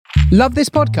Love this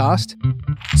podcast?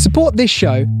 Support this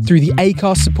show through the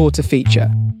Acast supporter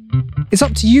feature. It's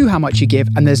up to you how much you give,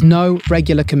 and there's no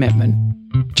regular commitment.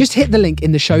 Just hit the link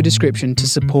in the show description to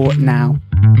support now.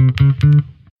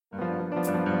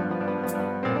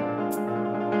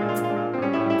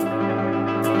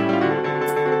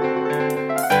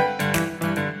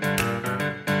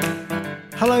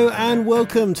 Hello and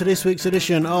welcome to this week's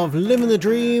edition of Living the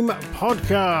Dream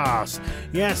podcast.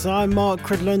 Yes, I'm Mark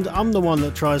Cridland. I'm the one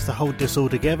that tries to hold this all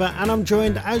together, and I'm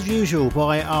joined as usual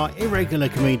by our irregular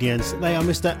comedians. They are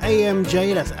Mr.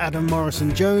 AMJ, that's Adam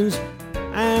Morrison Jones,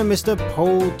 and Mr.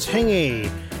 Paul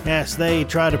Tingy. Yes, they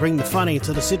try to bring the funny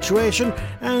to the situation,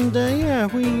 and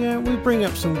we bring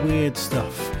up some weird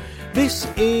stuff. This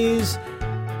is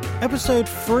episode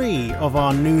 3 of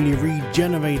our newly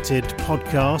regenerated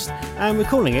podcast, and we're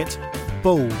calling it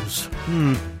Balls.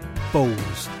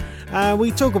 Balls.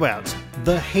 We talk about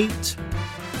the heat,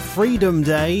 Freedom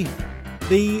Day,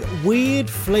 the weird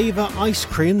flavour ice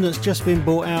cream that's just been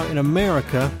brought out in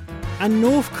America, and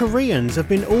North Koreans have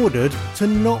been ordered to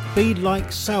not be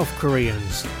like South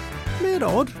Koreans. A bit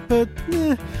odd, but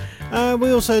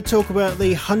we also talk about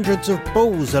the hundreds of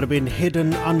balls that have been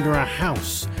hidden under a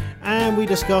house. And we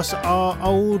discuss our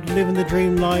old Living the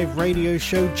Dream live radio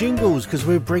show jingles, because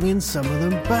we're bringing some of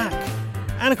them back.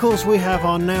 And of course we have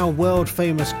our now world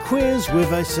famous quiz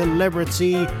with a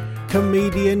celebrity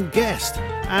comedian guest.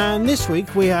 And this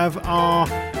week we have our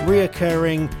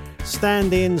reoccurring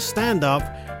stand-in, stand-up,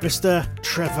 Mr.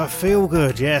 Trevor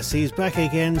Feelgood. Yes, he's back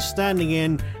again, standing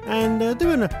in and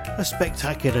doing a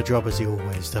spectacular job as he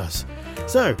always does.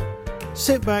 So,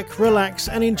 sit back, relax,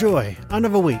 and enjoy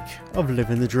another week of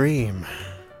Living the Dream.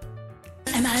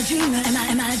 Am I a dreamer?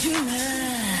 Am I a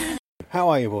dreamer? How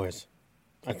are you, boys?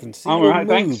 I can see your right,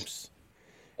 moves.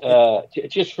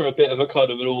 Just for a bit of a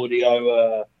kind of an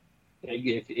audio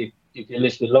thing, if you're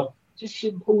listening along, just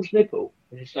see Paul's nipple.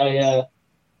 It's quite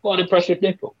an impressive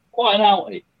nipple. Quite an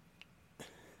outie.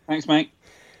 Thanks, mate.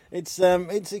 It's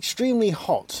extremely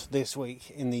hot this week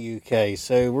in the UK,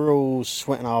 so we're all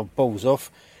sweating our balls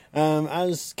off.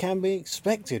 As can be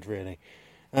expected, really.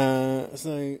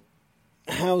 So,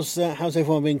 how's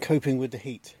everyone been coping with the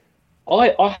heat?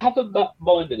 I haven't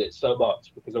minded it so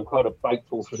much because I'm kind of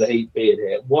thankful for the heat being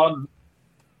here. One,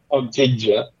 I'm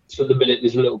ginger, so the minute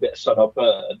there's a little bit of sun, I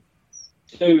burn.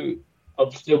 Two,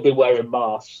 I've still been wearing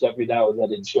masks every now and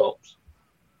then in shops.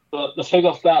 But the thing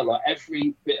I found, like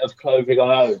every bit of clothing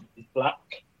I own is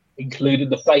black, including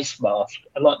the face mask.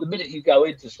 And like the minute you go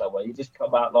into somewhere, you just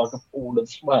come out like a pool of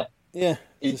sweat. Yeah,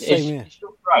 it's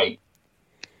not great.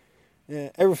 Yeah,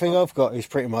 everything I've got is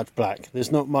pretty much black.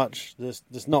 There's not much.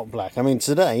 There's not black. I mean,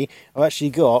 today I've actually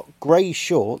got grey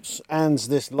shorts and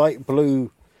this light blue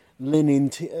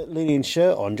linen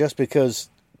shirt on, just because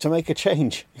to make a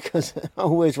change. Because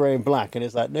I'm always wearing black, and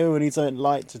it's like no, we need something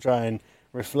light to try and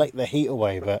reflect the heat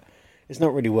away. But it's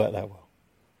not really worked that well.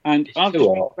 And I've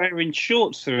been wearing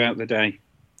shorts throughout the day.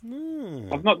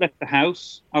 I've not left the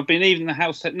house. I've been leaving the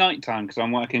house at night time because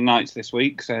I'm working nights this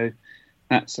week, so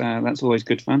that's always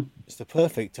good fun. It's the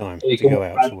perfect time to go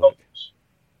out to work.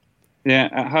 Yeah,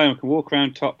 at home I can walk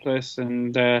around topless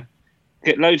and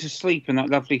get loads of sleep in that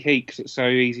lovely heat because it's so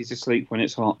easy to sleep when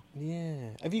it's hot. Yeah.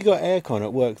 Have you got aircon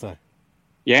at work though?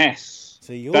 Yes.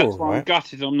 So that's why I'm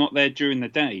gutted I'm not there during the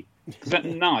day, because at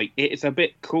night it's a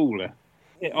bit cooler.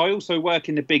 I also work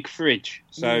in the big fridge,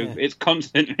 so it's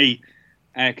constantly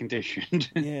air conditioned.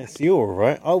 Yes, you're all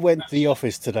right. I went to the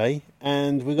office today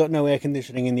and we got no air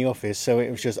conditioning in the office, so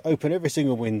it was just open every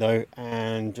single window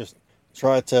and just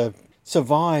try to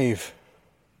survive.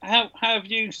 How have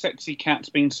you, sexy cats,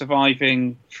 been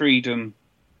surviving freedom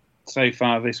so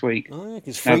far this week? Oh, yeah,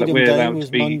 'cause now that Freedom we're Day allowed was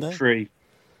to be Monday. free.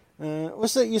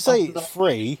 You say it's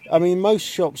free. I mean, most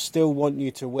shops still want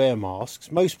you to wear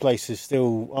masks. Most places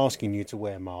still asking you to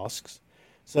wear masks.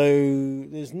 So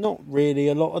there's not really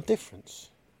a lot of difference.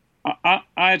 I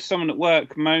had someone at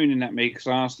work moaning at me because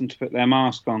I asked them to put their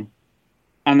mask on,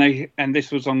 and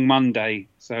this was on Monday,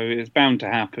 so it was bound to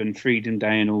happen, Freedom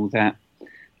Day and all that.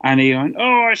 And he went,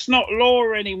 "Oh, it's not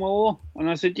law anymore." And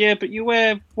I said, "Yeah, but you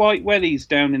wear white wellies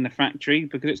down in the factory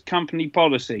because it's company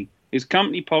policy. It's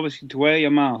company policy to wear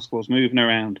your mask whilst moving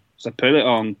around. So put it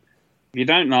on. If you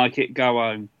don't like it, go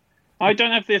home." I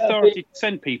don't have the authority to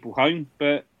send people home,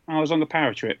 but I was on the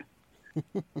power trip.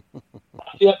 Have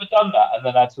you ever done that and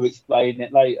then had to explain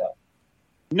it later?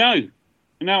 No,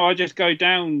 I just go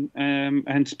down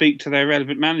and speak to their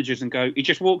relevant managers and go, "He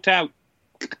just walked out."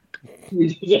 You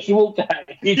just walked out.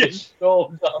 You just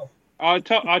stormed off.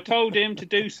 I told him to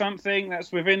do something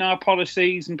that's within our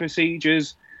policies and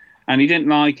procedures, and he didn't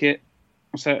like it.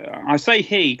 So I say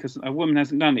he because a woman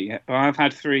hasn't done it yet, but I've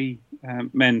had 3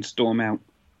 men storm out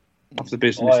of the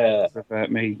business because of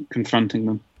me confronting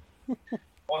them.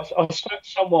 I spoke to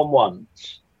someone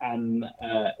once, and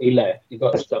he left. He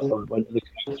got his stuff on, went to the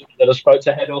coach. Then I spoke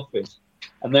to head office,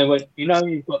 and they went, "You know,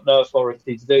 you've got no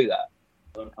authority to do that."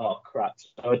 I went, "Oh crap!" So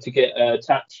I had to get a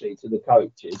taxi to the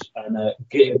coaches and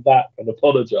get him back and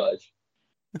apologise.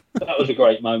 That was a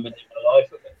great moment in my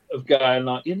life of going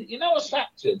like, "You know, I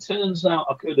sacked it. Turns out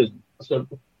I couldn't." I said,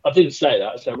 "I didn't say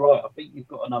that." I said, "Right, I think you've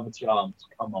got another chance.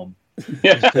 Come on."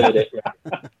 Just turn it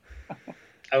round.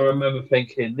 I remember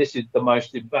thinking, this is the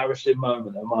most embarrassing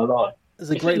moment of my life.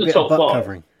 There's a great bit of butt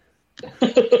covering.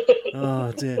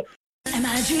 Oh, dear. Am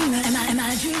I a dreamer? Am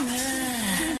I a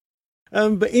dreamer?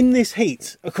 But in this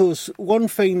heat, of course, one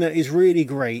thing that is really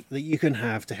great that you can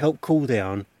have to help cool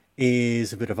down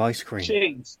is a bit of ice cream.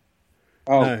 Cheese.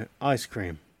 Oh. No, ice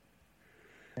cream.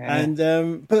 Yeah. And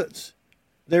but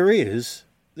there is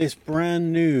this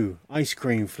brand new ice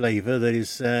cream flavour that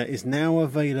is now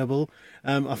available.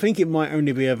 I think it might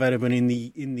only be available in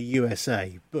the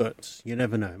USA, but you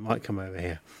never know, it might come over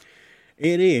here.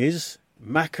 It is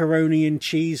macaroni and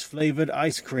cheese flavoured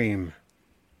ice cream.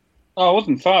 Oh, I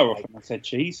wasn't far off when I said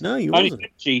cheese. No, you I only wasn't.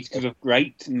 said cheese because of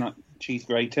grate and not cheese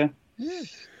grater. Yeah.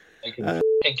 I can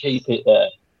keep it there.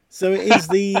 So it is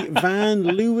the Van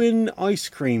Leeuwen Ice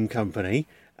Cream Company,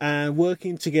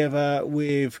 working together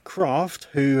with Kraft,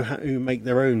 who make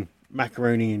their own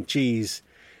macaroni and cheese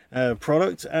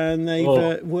product, and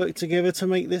they've worked together to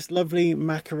make this lovely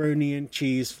macaroni and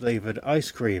cheese flavoured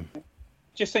ice cream.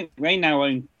 Just think, they now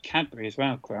own Cadbury as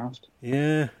well, Kraft.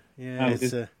 Yeah,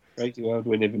 It's a crazy world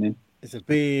we're living in. It's a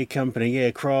big company.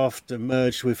 Yeah, Kraft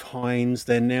merged with Heinz.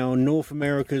 They're now North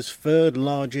America's 3rd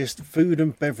largest food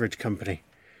and beverage company.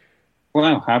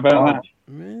 Wow, how about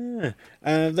that?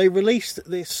 Yeah. They released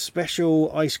this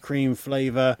special ice cream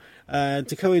flavour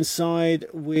to coincide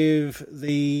with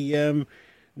the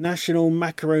National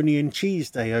Macaroni and Cheese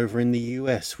Day over in the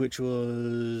US, which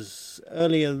was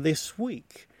earlier this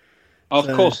week. Of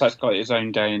course, that's got its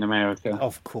own day in America.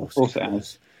 Of course it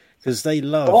has. Because they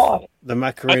love the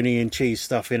macaroni and cheese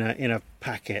stuff in a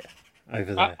packet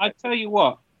over there. I tell you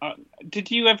what, did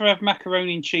you ever have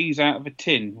macaroni and cheese out of a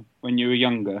tin when you were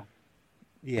younger?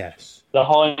 Yes. The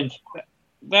Heinz.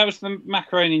 That was the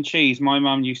macaroni and cheese my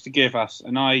mum used to give us,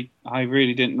 and I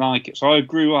really didn't like it. So I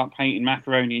grew up hating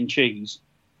macaroni and cheese.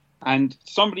 And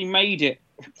somebody made it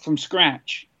from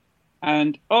scratch.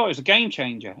 And, it was a game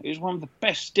changer. It was one of the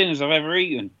best dinners I've ever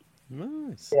eaten.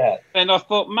 Nice. Yeah. And I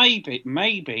thought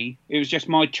maybe it was just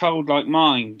my childlike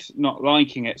mind not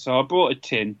liking it. So I brought a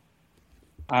tin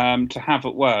to have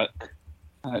at work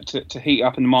to heat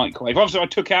up in the microwave. Obviously, I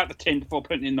took out the tin before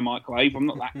putting it in the microwave. I'm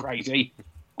not that crazy.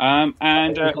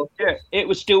 It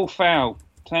was still foul.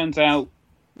 Turns out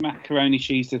macaroni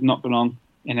cheese does not belong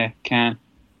in a can.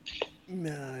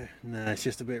 No, it's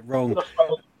just a bit wrong.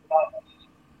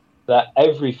 That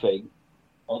everything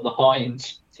on the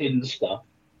Heinz tin stuff,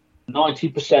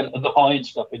 90% of the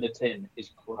Heinz stuff in the tin is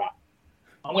crap.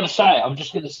 I'm going to say it. I'm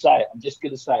just going to say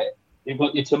it. You've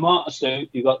got your tomato soup,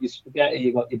 you've got your spaghetti,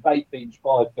 you've got your baked beans,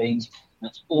 fried beans.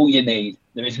 That's all you need.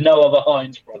 There is no other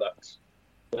Heinz products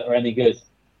that are any good.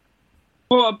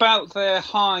 What about their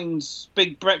Heinz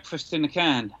big breakfast in a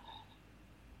can?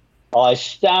 I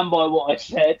stand by what I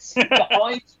said. The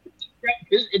Heinz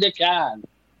breakfast in a can.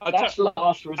 That's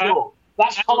last resort.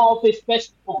 That's Harvest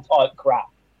Festival type crap.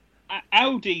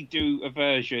 Aldi do a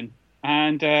version,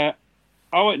 and I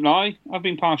won't lie, I've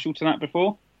been partial to that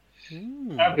before.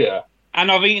 Have you? And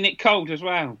I've eaten it cold as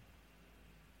well.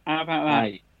 How about that?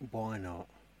 Mate, why not?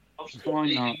 I've still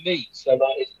eating meat, so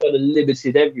it's got a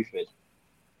limited everything.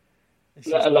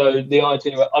 Let alone the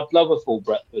idea. I'd love a full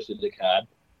breakfast in the can,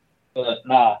 but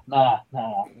nah.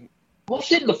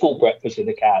 What's in the full breakfast in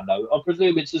the can, though? I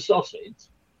presume it's a sausage.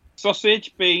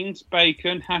 Sausage, beans,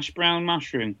 bacon, hash brown,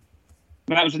 mushroom.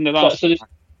 That was in the last.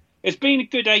 It's been a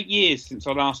good 8 years since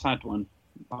I last had one.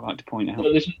 I like to point out.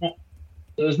 So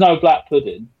there's no black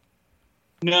pudding.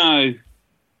 No.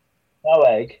 No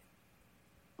egg.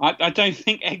 I don't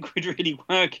think egg would really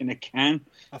work in a can.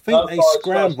 I think they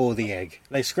scramble the egg.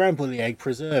 They scramble the egg,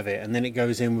 preserve it, and then it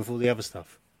goes in with all the other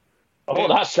stuff. Oh,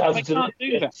 that sounds They can't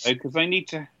do that, though, because they need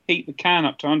to heat the can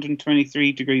up to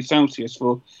 123 degrees Celsius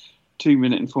for 2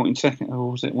 minutes and 14 seconds. Or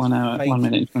was it 1 hour, 1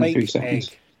 minute and 23 seconds?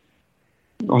 Egg.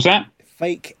 What was that?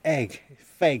 Fake egg.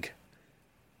 Feg.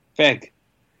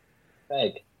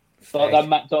 Like that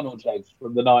McDonald's eggs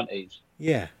from the 90s.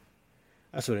 Yeah.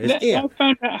 That's what it is. I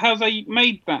found out how they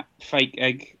made that fake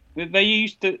egg. They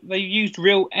used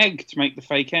real egg to make the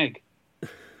fake egg.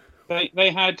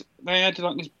 They had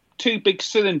like this two big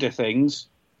cylinder things,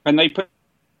 and they put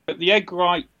the egg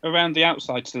right around the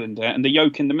outside cylinder and the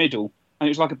yolk in the middle, and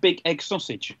it was like a big egg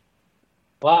sausage.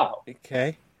 Wow.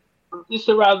 Okay. Just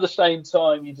around the same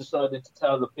time you decided to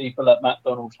tell the people at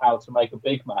McDonald's how to make a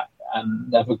Big Mac and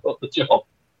never got the job.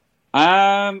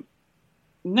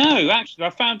 No, actually, I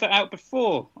found that out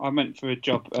before I went for a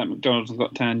job at McDonald's and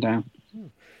got turned down.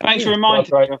 Thanks for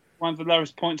reminding me of one of the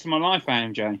lowest points in my life,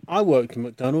 AMJ. I worked at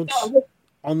McDonald's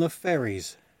on the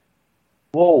ferries.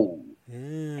 Whoa.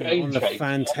 Yeah, on the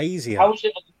Fantasia. How was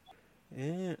it?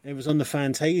 Yeah, it was on the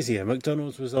Fantasia.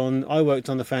 McDonald's was on. I worked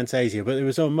on the Fantasia, but it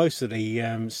was on most of the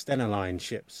Stena Line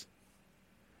ships.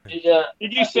 Did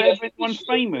you say anyone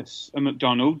famous at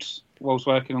McDonald's whilst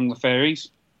working on the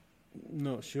ferries?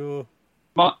 Not sure.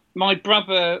 My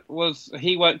brother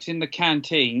he worked in the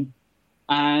canteen,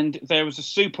 and there was a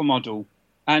supermodel,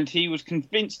 and he was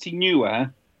convinced he knew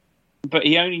her, but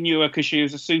he only knew her because she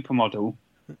was a supermodel,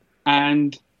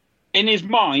 and in his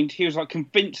mind, he was like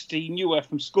convinced he knew her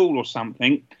from school or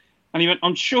something. And he went,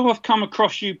 "I'm sure I've come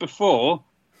across you before."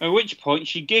 At which point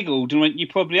she giggled and went, "You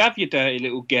probably have, you dirty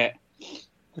little get."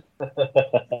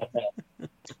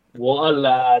 What a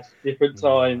lad. Different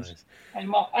times. Nice. Hey,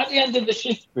 Mark, at the end of the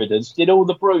shift, Ridders, did all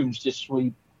the brooms just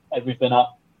sweep everything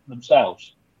up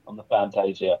themselves on the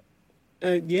Fantasia?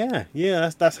 Yeah.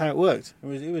 That's how it worked.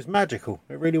 It was magical.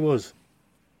 It really was.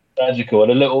 Magical.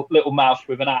 And a little mouse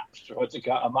with an axe tried to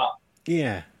cut them up.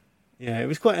 Yeah. It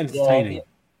was quite entertaining.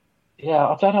 Yeah,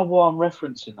 I don't know why I'm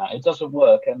referencing that. It doesn't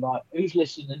work. And like, who's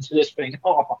listening to this thing?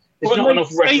 Oh, there's not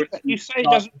enough reference. You say it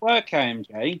doesn't work,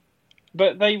 AMJ,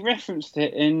 but they referenced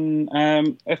it in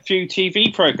a few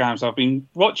TV programs I've been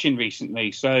watching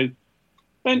recently. So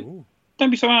don't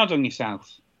be so hard on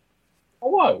yourself. I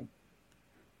won't.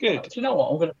 Good. Do you know what?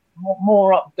 I'm going to be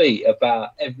more upbeat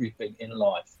about everything in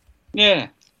life. Yeah.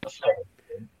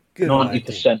 Good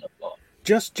 90% of life.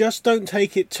 Just don't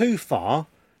take it too far,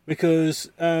 because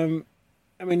I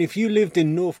mean, if you lived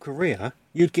in North Korea,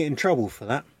 you'd get in trouble for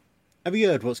that. Have you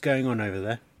heard what's going on over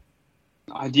there?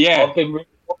 Yeah. I've been reading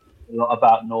a lot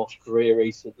about North Korea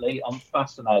recently. I'm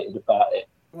fascinated about it.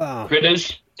 Wow.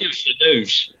 Critters, give us the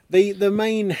news. The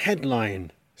main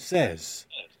headline says,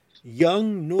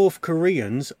 young North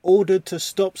Koreans ordered to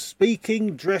stop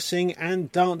speaking, dressing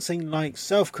and dancing like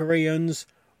South Koreans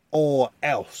or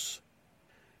else.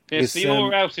 Yes, the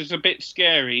or else is a bit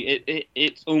scary.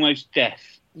 It's almost death.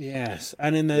 Yes,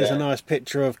 and then there's a nice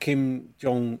picture of Kim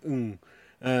Jong-un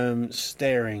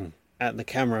staring at the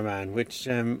cameraman, which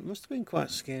must have been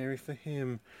quite scary for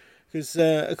him. Because,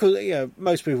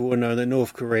 most people will know that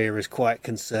North Korea is quite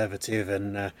conservative,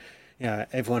 and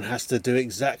everyone has to do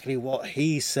exactly what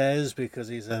he says because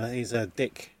he's a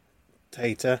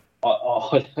dictator.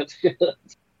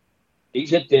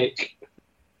 He's a dick.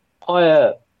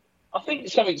 I think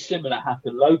something similar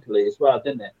happened locally as well,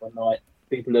 didn't it? When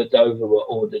people at Dover were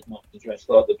ordered not to dress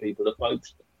like the people at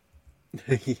Folkestone.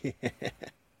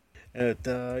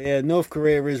 North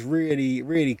Korea is really,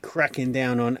 really cracking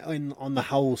down on the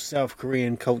whole South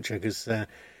Korean culture because,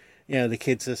 the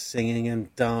kids are singing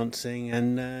and dancing,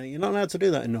 and you're not allowed to do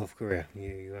that in North Korea.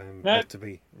 You have to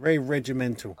be very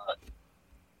regimental.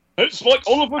 It's like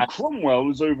Oliver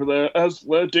Cromwell is over there as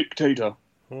their dictator.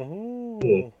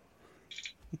 Oh.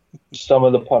 Some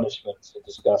of the punishments are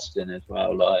disgusting as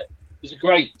well. Like, there's a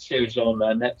great series on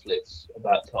Netflix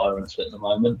about tyrants at the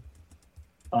moment.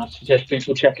 I suggest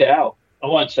people check it out. I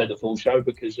won't say the full show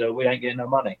because we ain't getting no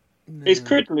money. No. Is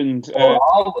Cridland?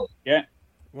 Yeah.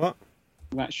 What?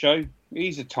 That show.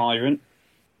 He's a tyrant.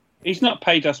 He's not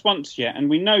paid us once yet, and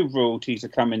we know royalties are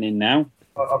coming in now.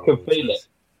 I can feel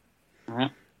it.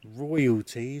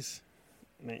 Royalties.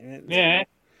 Yeah.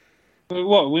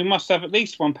 What? We must have at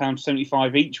least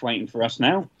 £1.75 each waiting for us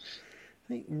now.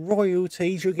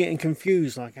 Royalties? You're getting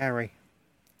confused like Harry.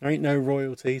 There ain't no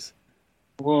royalties.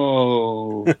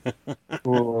 Whoa.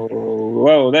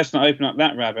 Whoa, let's not open up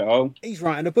that rabbit hole. He's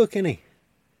writing a book, isn't he?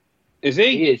 Is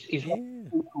he? He is. He's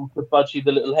called the Budgie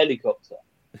the Little Helicopter.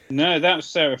 No, that was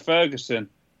Sarah Ferguson.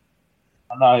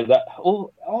 I know that.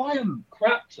 Oh, I am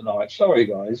crap tonight. Sorry,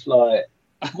 guys. Like,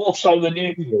 more so than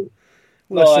usual.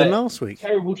 Less than last week.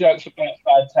 Terrible jokes about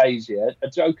Fantasia. A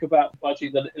joke about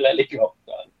Budgie the Little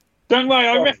Helicopter. Don't worry,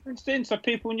 I referenced in so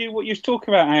people knew what you was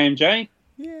talking about, AMJ.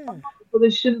 Yeah. But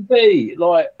there shouldn't be.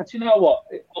 Like, do you know what?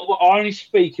 I only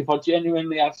speak if I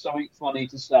genuinely have something funny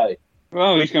to say.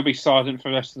 Well, he's going to be silent for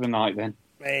the rest of the night then.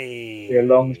 Hey. Be a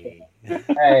long time.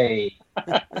 Hey.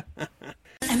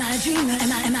 Am I a dreamer?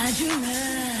 Am I a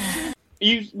dreamer?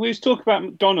 We was talking about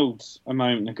McDonald's a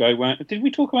moment ago. Did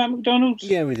we talk about McDonald's?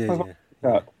 Yeah, we did.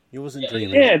 Yeah. You wasn't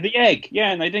dreaming. Yeah, the egg.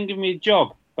 Yeah, and they didn't give me a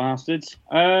job, bastards.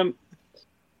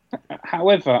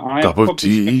 However, I have Cup of probably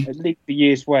tea. spent at least a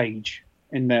year's wage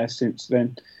in there since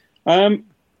then.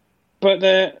 But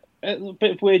a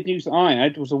bit of weird news that I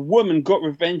had was a woman got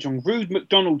revenge on rude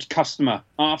McDonald's customer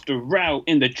after a row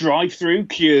in the drive-through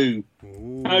queue.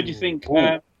 Ooh. How do you think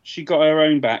she got her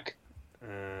own back?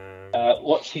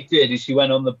 What she did is she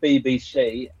went on the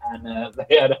BBC and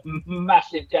they had a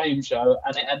massive game show,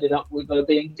 and it ended up with her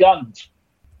being gunned.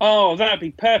 Oh, that'd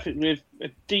be perfect with a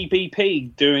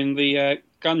DBP doing the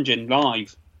Gungeon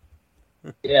live.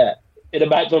 Yeah, in a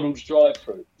McDonald's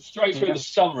drive-through, straight through the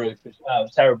sunroof. It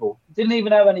was terrible. It didn't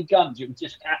even have any guns. It was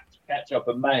just ketchup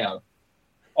and mayo.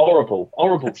 Horrible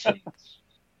scenes.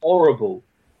 Horrible.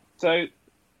 So,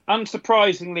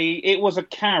 unsurprisingly, it was a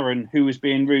Karen who was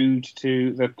being rude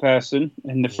to the person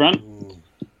in the front,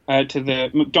 to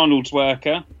the McDonald's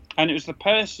worker, and it was the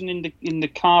person in the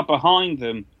car behind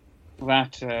them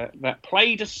that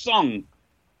played a song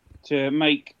to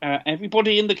make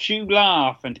everybody in the queue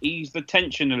laugh and ease the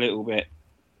tension a little bit.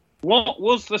 What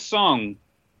was the song?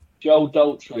 Joel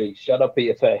Daltrey, shut up,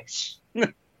 your face.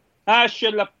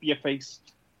 Shut up your face.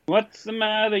 What's the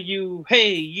matter, you?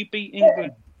 Hey, you beat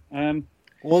England.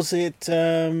 Was it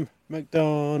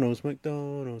McDonald's,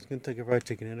 gonna take a fried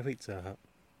chicken and a Pizza Hut?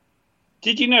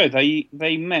 Did you know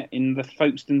they met in the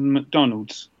Folkestone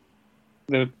McDonald's?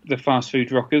 The fast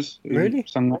food rockers. Who Really?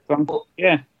 Sung that song.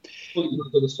 Yeah. I thought you were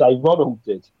going to say Ronald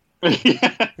did.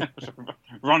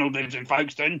 Ronald lives in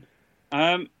Folkestone.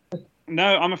 No,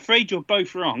 I'm afraid you're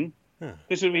both wrong. Huh.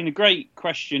 This would have been a great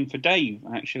question for Dave,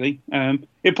 actually.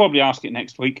 He'll probably ask it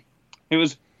next week. It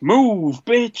was, move,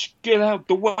 bitch, get out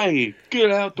the way.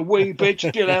 Get out the way, bitch,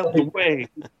 get out the way.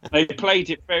 They played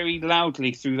it very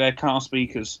loudly through their car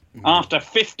speakers after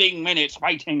 15 minutes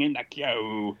waiting in the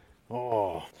queue.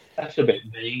 Oh, That's a bit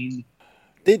mean.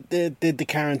 did the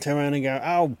Karen turn around and go,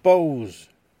 "Oh, balls"?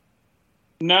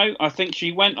 No, I think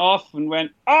she went off and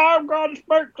went, I'm going to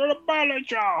speak to the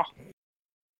manager.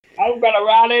 I'm going to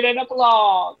rally in a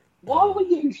blog. Why are we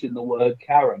using the word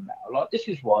Karen now? Like, this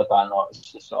is why I don't like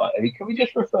society. Can we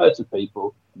just refer to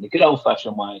people in the good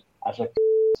old-fashioned way as a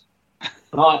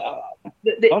like,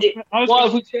 why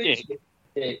have we changed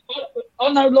it? I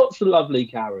know lots of lovely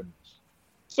Karens.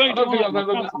 So I don't think I've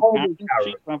ever met a horrible Karen.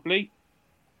 She's lovely.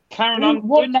 Karen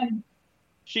What Underwood, name?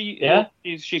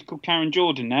 she's called Karen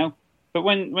Jordan now. But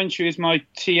when she was my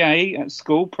TA at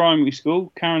school, primary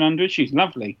school, Karen Underwood, she's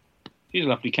lovely. She's a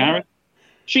lovely Karen.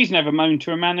 She's never moaned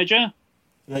to a manager.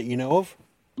 That you know of?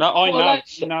 No, I Well,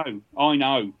 know.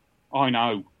 I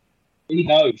know. He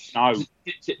knows. No.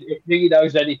 If he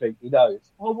knows anything, he knows.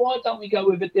 Well, why don't we go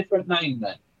with a different name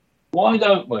then? Why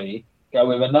don't we go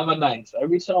with another name? So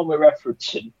every time we're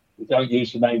referencing, we don't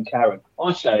use the name Karen.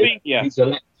 I say he's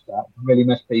Alexa to really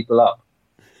mess people up.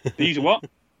 These are what?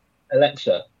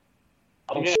 Alexa.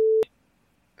 Oh, Yeah.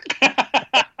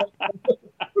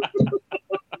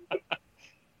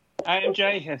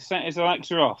 AMJ has set his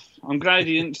Alexa off. I'm glad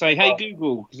he didn't say, hey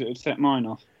Google, because it would set mine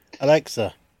off.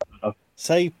 Alexa,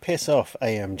 say piss off,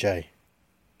 AMJ.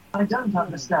 I don't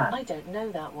understand. I don't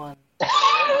know that one.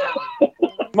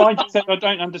 Mine just said, I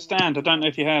don't understand. I don't know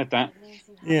if you heard that.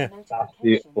 Yeah. That's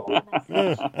beautiful.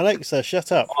 Alexa,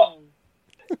 shut up.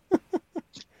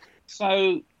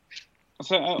 So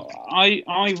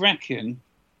I reckon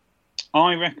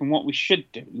what we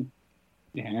should do,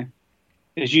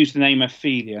 is use the name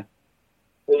Ophelia.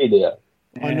 Ophelia.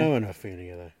 I know an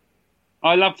Ophelia, though.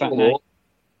 I love that name.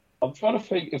 I'm trying to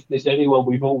think if there's anyone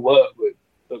we've all worked with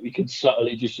that we can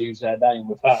subtly just use their name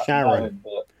without Sharon. knowing,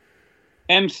 but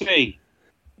MC.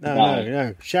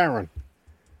 No. Sharon.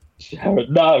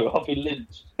 Sharon, no, I'll be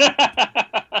lynched.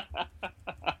 I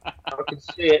can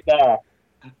see it there.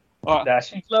 Right. Nah,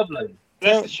 she's lovely.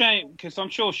 That's a shame, because I'm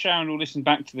sure Sharon will listen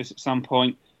back to this at some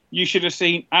point. You should have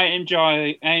seen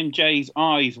AMJ's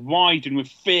eyes widen with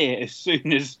fear as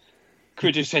soon as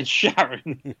Critter said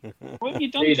Sharon. What have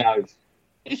you done? She knows.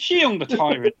 Is she on the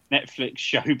Tyrant Netflix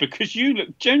show? Because you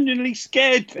look genuinely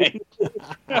scared then.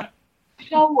 You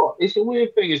know what? It's a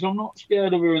weird thing. Is I'm not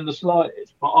scared of her in the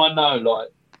slightest, but I know, like,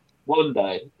 one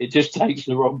day it just takes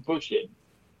the wrong pushing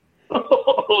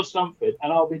or something,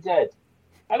 and I'll be dead.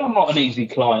 And I'm not an easy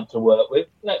client to work with.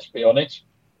 Let's be honest.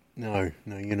 No,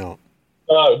 you're not.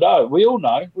 No, we all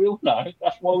know.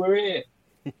 That's why we're here.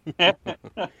 Yeah,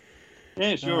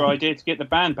 it's your idea to get the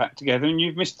band back together, and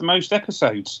you've missed the most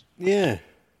episodes. Yeah.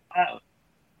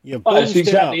 You're Well, that's ballsed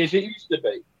exactly up. as it used to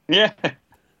be. Yeah.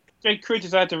 Jay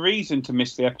Critters had a reason to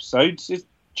miss the episodes. His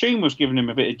tune was giving him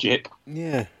a bit of jip.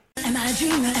 Yeah. Am I a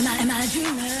dreamer? Am I a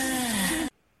dreamer?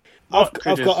 I've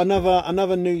got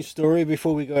another news story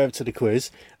before we go over to the quiz.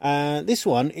 This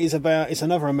one is it's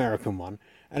another American one,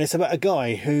 And it's about a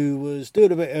guy who was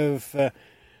doing a bit of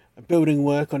building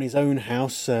work on his own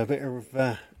house, a bit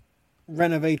of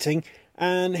renovating,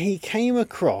 and he came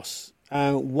across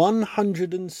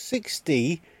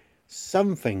 160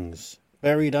 somethings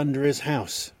buried under his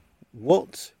house.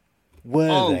 What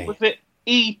were they? Was it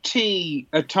E.T.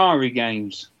 Atari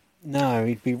games? No,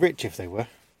 he'd be rich if they were.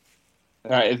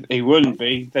 He wouldn't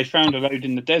be. They found a load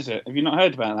in the desert. Have you not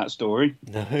heard about that story?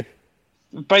 No.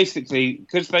 Basically,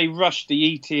 because they rushed the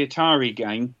E.T. Atari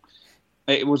game,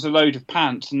 it was a load of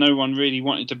pants and no one really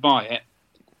wanted to buy it.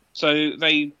 So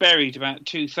they buried about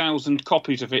 2,000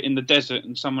 copies of it in the desert,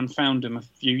 and someone found them a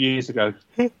few years ago.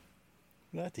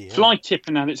 Bloody hell. Fly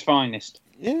tipping at its finest.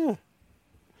 Yeah.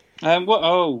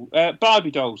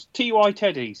 Barbie dolls, T.Y.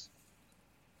 Teddies,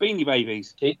 Beanie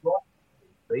Babies.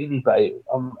 Beanie Baby.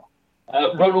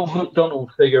 Ronald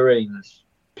McDonald figurines.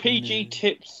 PG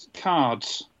Tips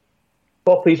cards.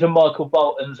 Copies of Michael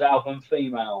Bolton's album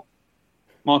Female.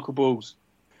 Michael Balls.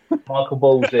 Michaal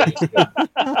Ballsy.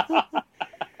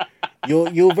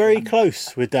 You're very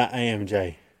close with that,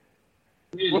 AMJ.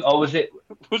 Oh, was it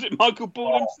Michael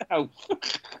Ball himself?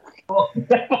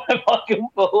 Michael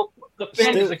Ball? The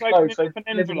fingers are close. So An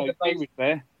envelope, he was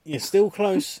there. You're still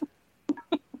close.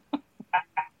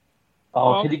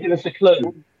 Oh, can you give us a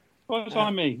clue? What does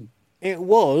I mean? It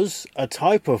was a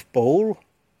type of ball.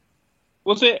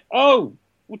 Was it? Oh,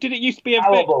 well, did it used to be a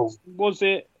bit? Powerball. Was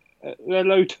it a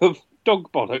load of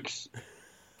dog bollocks?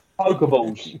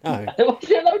 Pokeballs. No. Was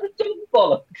it a load of dog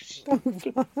bollocks?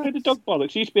 The dog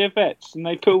bollocks used to be a vets, and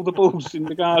they pull the balls in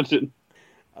the garden.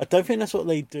 I don't think that's what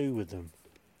they do with them.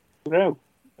 No.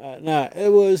 No, it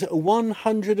was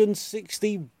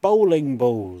 160 bowling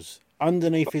balls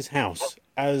underneath his house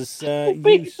as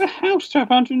Big used. the house to have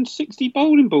 160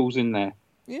 bowling balls in there.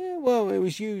 Yeah, well, it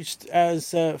was used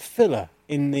as filler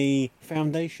in the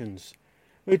foundations,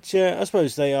 which I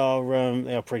suppose they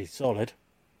are pretty solid.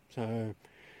 So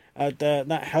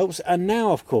that helps. And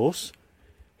now, of course,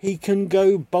 he can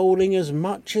go bowling as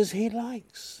much as he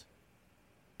likes.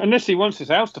 Unless he wants his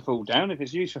house to fall down, if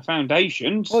it's used for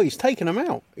foundations. Well, he's taken them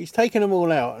out. He's taken them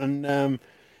all out, and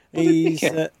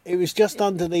it was just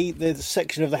under the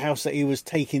section of the house that he was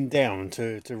taking down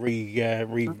to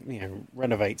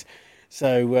renovate.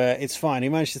 So it's fine. He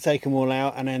managed to take them all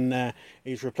out, and then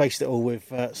he's replaced it all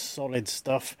with solid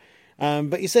stuff.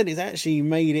 But he said it's actually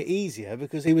made it easier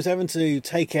because he was having to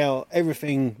take out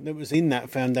everything that was in that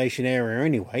foundation area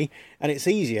anyway, and it's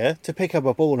easier to pick up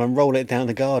a ball and roll it down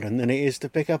the garden than it is to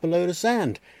pick up a load of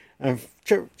sand and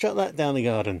chuck that down the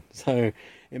garden. So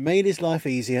it made his life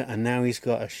easier, and now he's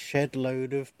got a shed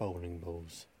load of bowling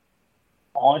balls.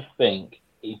 I think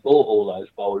he bought all those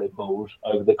bowling balls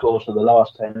over the course of the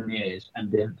last 10 years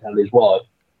and didn't tell his wife.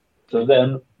 So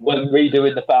then, when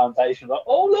redoing the foundation, like,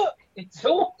 oh look, it's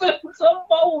all some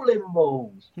bowling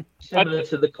balls. Similar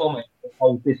to the comic that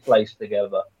holds this place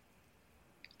together.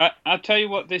 I'll tell you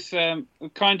what, this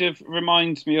kind of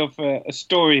reminds me of a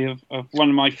story of one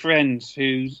of my friends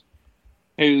whose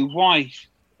wife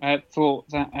thought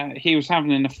that he was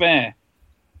having an affair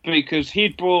because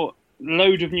he'd bought a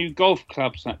load of new golf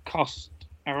clubs that cost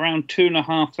around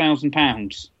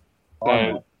 £2,500.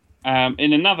 So,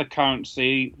 in another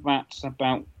currency, that's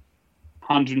about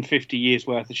 150 years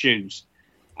worth of shoes.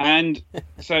 And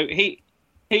so he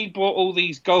bought all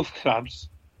these golf clubs,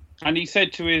 and he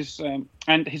said to his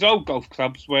and his old golf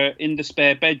clubs were in the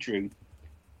spare bedroom.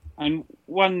 And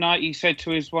one night he said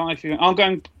to his wife, "I'm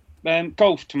going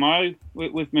golf tomorrow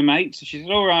with my mates." And she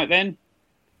said, "All right then."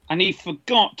 And he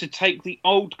forgot to take the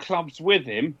old clubs with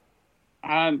him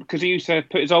because he used to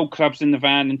put his old clubs in the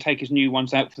van and take his new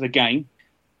ones out for the game.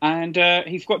 And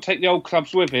he forgot to take the old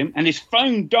clubs with him. And his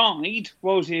phone died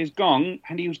while he was gone.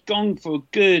 And he was gone for a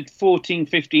good 14,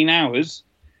 15 hours.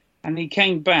 And he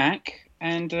came back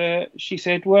and she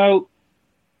said, "Well,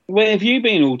 where have you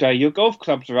been all day? Your golf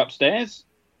clubs are upstairs."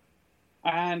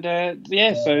 And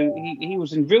so he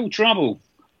was in real trouble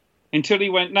until he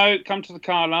went, "No, come to the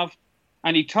car, love."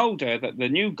 And he told her that the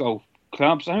new golf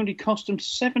clubs only cost him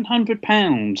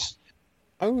 £700.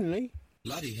 Only?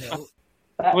 Bloody hell.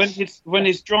 When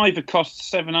his driver costs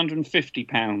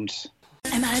 £750.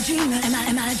 Am I a dreamer?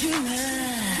 Am I a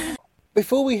dreamer?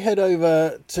 Before we head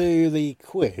over to the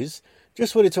quiz,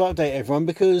 just wanted to update everyone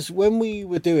because when we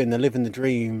were doing the Living the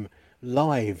Dream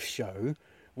live show,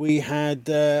 we had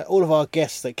all of our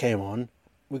guests that came on.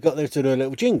 We got them to do a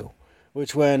little jingle,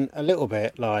 which went a little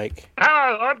bit like,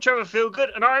 "Hello, I'm Trevor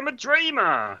Feelgood and I'm a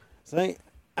dreamer." So,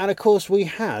 and of course we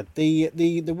had the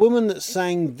woman that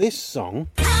sang this song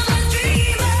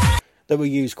that we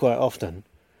use quite often.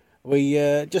 We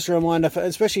just a reminder,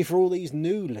 especially for all these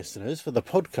new listeners for the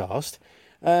podcast,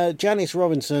 Janice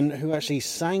Robinson, who actually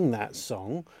sang that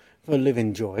song for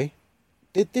Living Joy,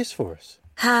 did this for us.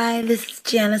 Hi, this is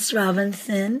Janice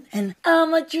Robinson, and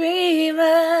I'm a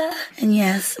dreamer. And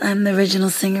yes, I'm the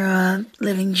original singer of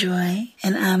Living Joy,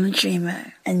 and I'm a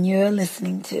dreamer. And you're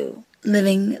listening to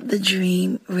Living the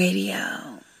Dream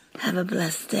Radio. Have a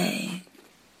blessed day.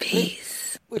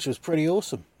 Peace. Which was pretty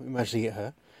awesome. We managed to get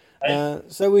her.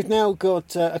 So we've now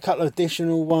got a couple of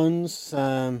additional ones.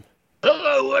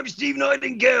 Hello, I'm Steve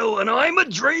Nightingale, and I'm a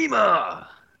dreamer.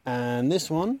 And this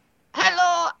one.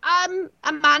 Hello, I'm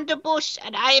Amanda Bush,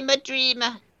 and I'm a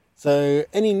dreamer. So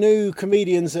any new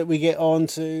comedians that we get on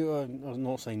to, I'm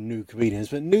not saying new comedians,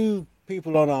 but new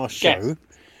people on our show,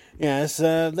 yes,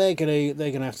 they're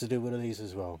gonna have to do one of these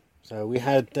as well. So we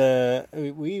had,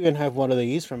 we even have one of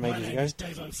these from ages ago. My name is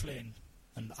Dave O'Flynn,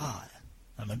 and I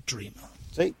am a dreamer.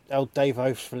 See, old Dave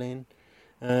O'Flynn,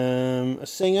 a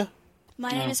singer. My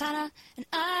name is Hannah, and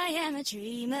I am a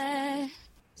dreamer.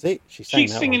 See, she's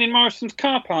singing in Morrison's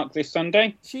car park this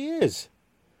Sunday. She is.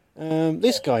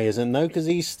 This guy isn't, though, because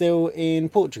he's still in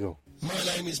Portugal. My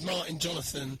name is Martin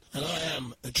Jonathan, and I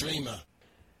am a dreamer.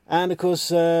 And, of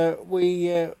course,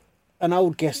 an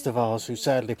old guest of ours who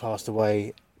sadly passed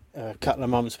away a couple of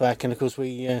months back, and, of course,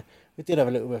 we did have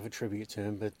a little bit of a tribute to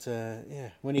him, but,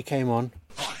 when he came on...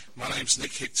 Hi, my name's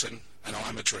Nick Higton, and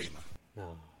I'm a dreamer.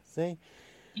 Oh, see?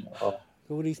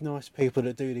 All these nice people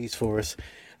that do these for us.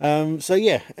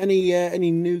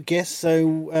 Any new guests?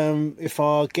 So if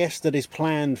our guest that is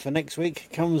planned for next week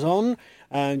comes on,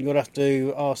 you'll have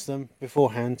to ask them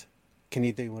beforehand, can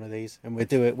you do one of these? And we'll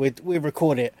do it. We'll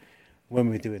record it when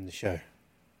we're doing the show.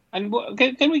 And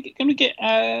can we get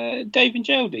Dave and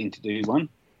Geraldine to do one?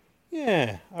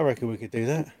 Yeah, I reckon we could do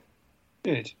that.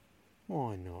 Good.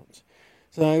 Why not?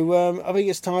 So I think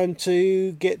it's time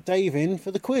to get Dave in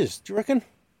for the quiz. Do you reckon?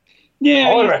 Yeah,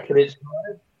 I reckon it's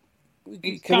time.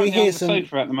 He's Can we currently on hear the some?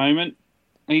 sofa at the moment.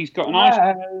 He's got an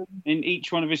ice in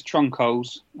each one of his trunk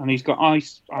holes, and he's got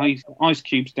ice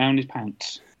cubes down his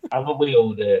pants. Haven't we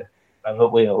all, dear?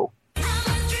 Haven't we all?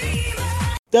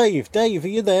 Dave, are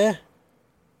you there?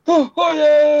 Oh, hi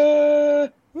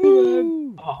there!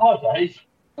 Woo. Oh, hi, Dave.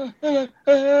 Hello,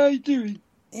 how you doing?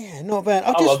 Yeah, not bad.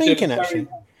 I'm just thinking, actually,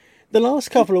 the last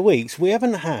couple of weeks we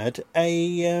haven't had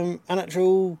an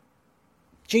actual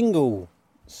jingle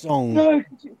song. No,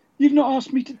 you've not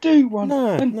asked me to do one.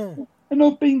 No. And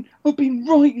I've been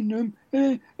writing them,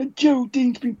 and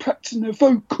Geraldine's been practicing her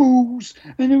vocals,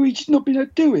 and we've just not been able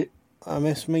to do it. I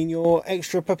must mean you're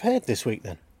extra prepared this week,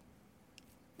 then.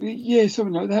 Yeah,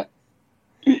 something like that.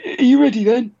 Are you ready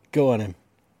then? Go on, him.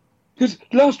 Because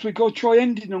last week I tried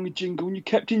ending on a jingle, and you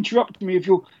kept interrupting me with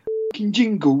your f***ing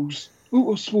jingles.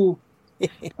 Oh, I swore.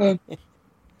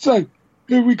 So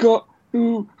here we got.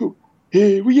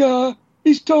 Here we are.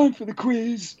 It's time for the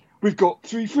quiz. We've got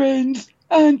 3 friends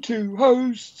and 2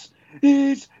 hosts.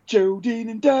 Here's Geraldine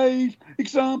and Dave.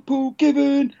 Example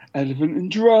given: elephant and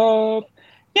giraffe.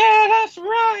 Yeah, that's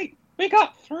right. We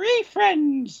got 3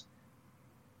 friends.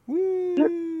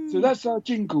 Woo. So that's our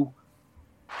jingle.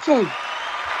 So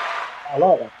I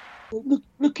like that.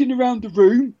 Looking around the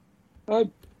room,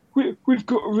 we've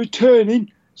got a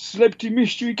returning celebrity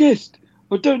mystery guest.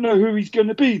 I don't know who he's going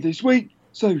to be this week.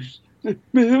 So,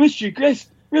 mystery guest,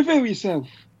 reveal yourself.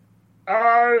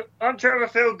 Hello, I'm Trevor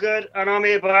Feelgood, and I'm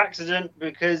here by accident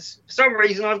because for some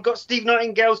reason I've got Steve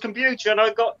Nightingale's computer and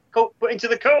I got put into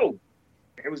the call.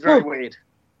 It was very weird.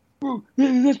 Well,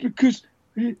 that's because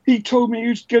he told me he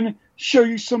was going to show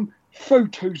you some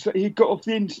photos that he got off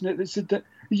the internet that said that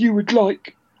you would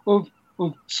like of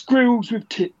squirrels with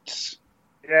tits.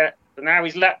 Yeah, but now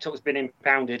his laptop's been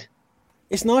impounded.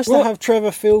 It's nice to have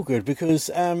Trevor Feelgood because,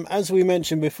 as we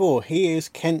mentioned before, he is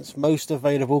Kent's most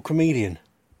available comedian.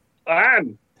 I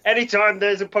am. Anytime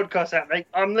there's a podcast happening,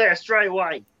 I'm there straight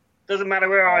away. Doesn't matter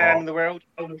where I am in the world,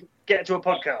 I'll get to a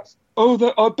podcast. Oh,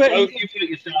 I bet Don't you put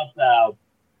yourself down.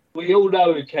 We all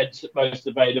know who Kent's most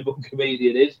available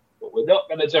comedian is, but we're not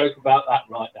going to joke about that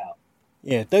right now.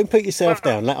 Yeah, don't put yourself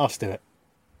down. Let us do it.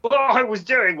 What I was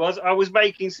doing was I was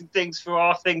making some things for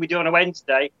our thing we do on a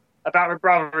Wednesday about my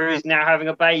brother who is now having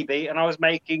a baby, and I was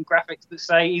making graphics that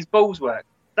say his balls work.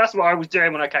 That's what I was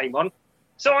doing when I came on.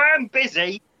 So I am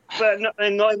busy, but not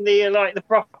in the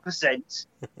proper sense.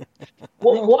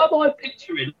 What am I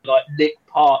picturing? Like Nick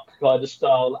Park kind of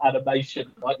style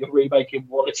animation, like you're remaking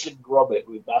Wallace and Gromit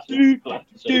with massive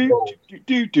flaps and balls.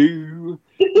 Do. You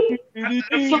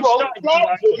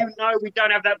know we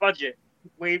don't have that budget.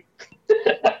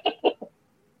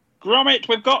 Gromit,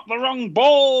 we've got the wrong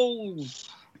balls.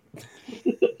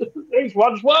 These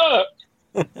ones work.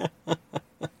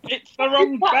 It's the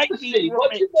wrong baby.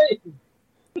 What do you mean?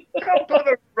 can't put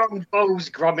the wrong balls,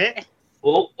 Gromit.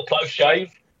 Oh, a close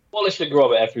shave. Wallace and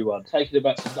Gromit, everyone. Taking it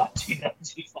back to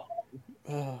 1995.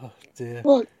 Oh, dear.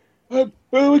 Right.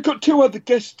 Well, we've got two other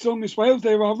guests on as well.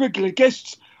 They're our regular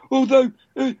guests, although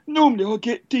normally I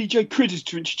get DJ Critters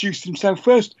to introduce himself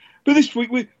first. But this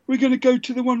week we're going to go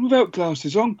to the one without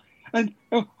glasses on. And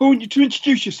I want you to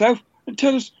introduce yourself and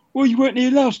tell us why you weren't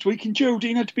here last week and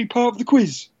Geraldine had to be part of the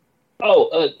quiz. Oh,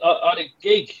 I had a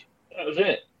gig. That was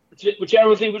it.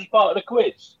 Geraldine was part of the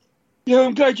quiz. Yeah,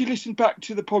 I'm glad you listened back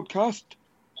to the podcast.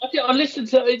 I listened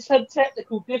to it. It's had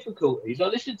technical difficulties. I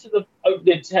listened to the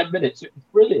opening 10 minutes. It was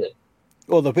brilliant.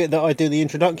 Or the bit that I do the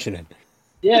introduction in.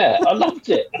 Yeah, I loved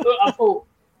it. I thought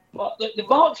the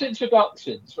Mark's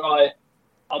introductions, right,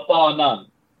 are bar none.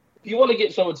 If you want to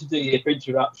get someone to do your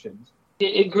introductions,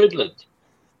 get in Gridland.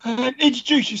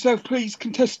 Introduce yourself, please,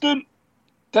 contestant.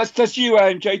 That's you,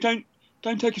 AMJ.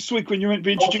 Don't take a swig when you're meant to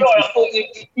be introduced. Oh, sorry,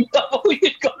 I thought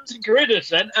you'd gone to Gridders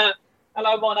then.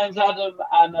 Hello, my name's Adam,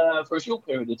 and for a short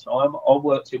period of time, I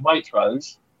worked in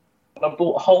Waitrose, and I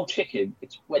bought a whole chicken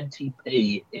for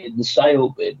 20p in the sale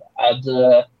bin, and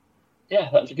yeah,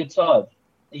 that was a good time.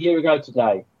 A year ago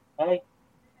today, hey?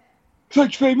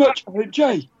 Thanks very much,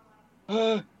 AMJ.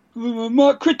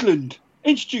 Mark Cridland,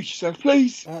 introduce yourself,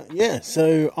 please. Yeah,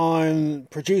 so I'm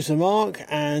producer Mark,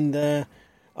 and I'm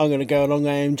going to go along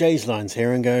AMJ's lines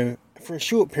here and go, for a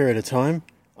short period of time,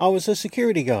 I was a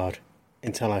security guard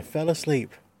until I fell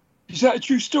asleep. Is that a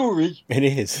true story? It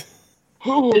is.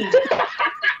 Oh. It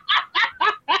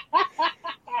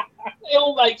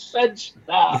all makes sense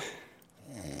now.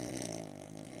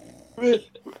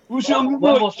 Was it on the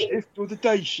night shift or the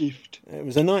day shift? It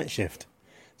was a night shift,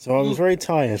 so I was very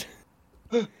tired.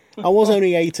 I was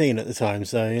only 18 at the time,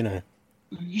 so, you know.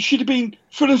 You should have been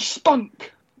full of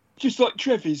spunk, just like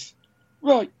Trevor's.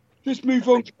 Right, let's move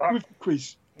on with the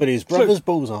quiz. But his brother's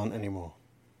balls aren't anymore.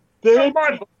 It's not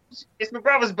my balls. It's my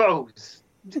brother's balls.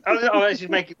 Let's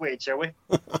just make it weird, shall we?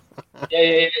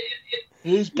 Yeah.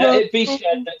 Let it be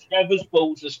said that Trevor's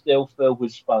balls are still filled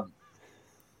with spunk.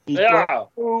 His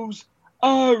balls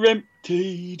are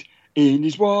emptied in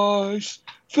his wife's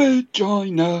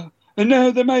vagina, and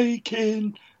now they're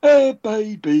making a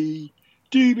baby.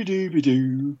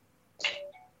 Dooby-dooby-doo.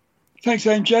 Thanks,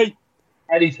 MJ.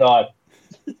 Anytime.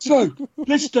 So,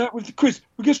 let's start with the quiz.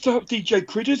 We're going to start with DJ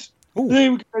Critters.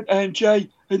 Then we go to MJ,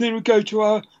 and then we go to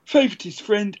our favouriteest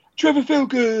friend, Trevor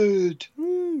Feelgood.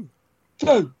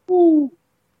 So,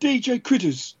 DJ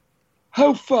Critters,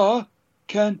 how far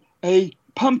can a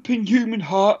pumping human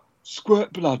heart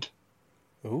squirt blood?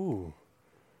 Ooh.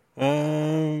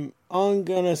 I'm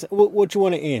gonna say, what do you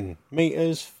want it in?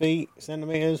 Meters, feet,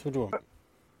 centimeters? What do you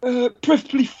want?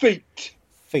 Preferably feet.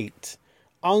 Feet.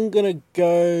 I'm gonna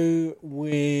go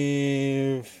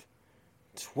with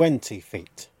 20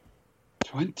 feet.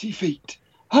 20 feet.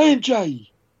 Hey, MJ,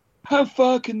 how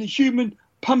far can the human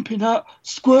pumping heart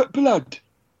squirt blood?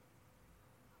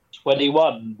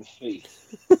 21 feet.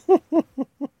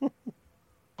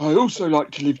 I also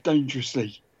like to live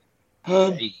dangerously.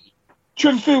 Trevor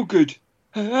Feelgood,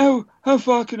 how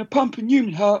far can a pumping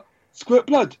human heart squirt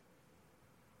blood?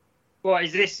 What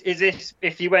is this? Is this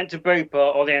if you went to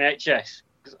Bupa or the NHS?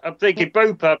 'Cause I'm thinking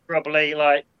Bupa probably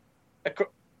like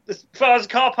as far as a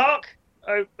car park.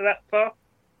 Over that far.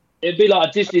 It'd be like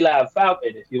a Disneyland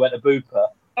fountain if you went to Bupa.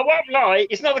 I won't lie.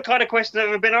 It's not the kind of question I've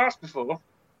ever been asked before.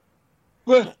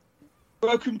 Well,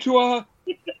 welcome to our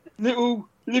little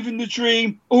Living the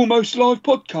Dream almost live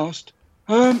podcast.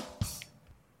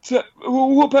 So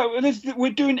what about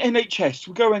we're doing NHS?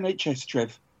 We'll go NHS,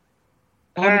 Trev.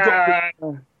 We've got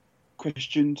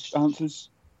questions, answers.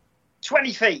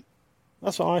 20 feet.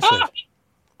 That's what I said.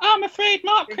 I'm afraid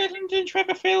Mark Cridland and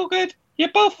Trevor Feelgood, you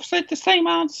both said the same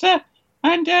answer.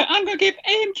 And I'm going to give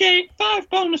AMJ 5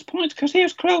 bonus points because he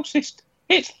was closest.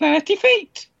 It's 30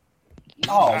 feet.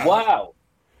 Oh, wow.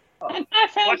 And I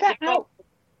found that out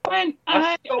when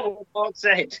I still what Mark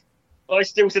said. I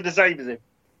still said the same as him.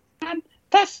 And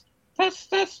that's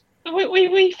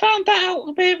we found that out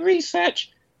with a bit of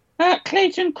research.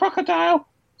 Clayton Crocodile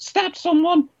stabbed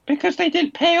someone because they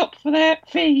didn't pay up for their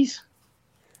fees.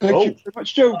 Thank you very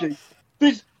much, Jody.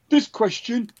 This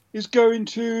question is going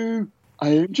to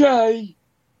AMJ.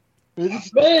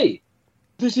 Me.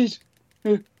 This is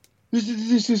if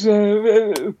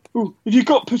you've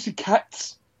got pussy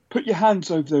cats, put your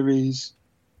hands over their ears.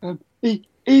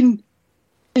 In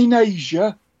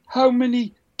Asia, how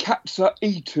many cats are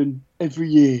eaten every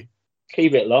year?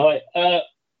 Keep it light. In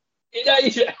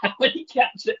Asia, how many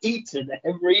cats are eaten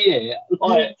every year?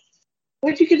 Like,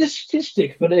 where'd you get a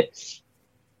statistic for this?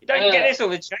 You don't get this on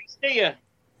the chase, do you?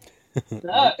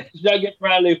 No, you don't get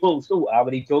brand new balls. Oh, how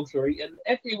many dogs are eaten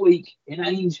every week in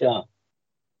Asia?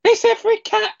 It's every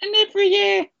cat and every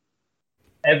year.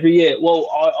 Every year. Well,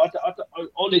 I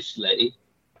honestly,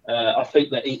 I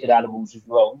think that eating animals is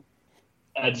wrong,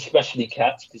 and especially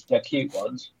cats because they're cute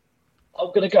ones.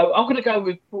 I'm gonna go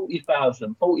with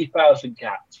 40,000. 40,000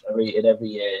 cats are eaten every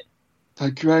year.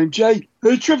 Thank you, AMJ.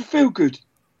 Trevor Feelgood.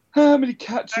 How many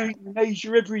cats are eaten in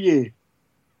Asia every year?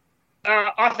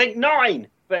 I think 9,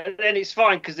 but then it's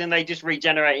fine because then they just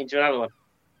regenerate into another one.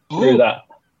 Do that.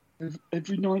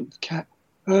 Every 9th cat.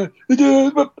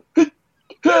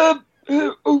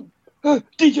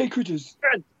 DJ Critters.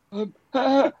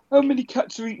 How many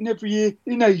cats are eaten every year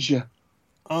in Asia?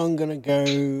 I'm going to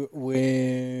go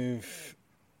with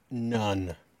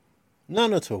none.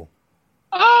 None at all.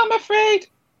 I'm afraid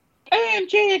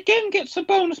AMG again gets the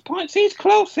bonus points. He's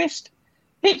closest.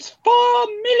 It's 4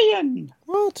 million.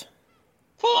 What?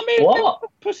 4 million What?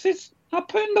 octopuses are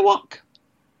put in the wok.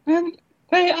 And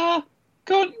they are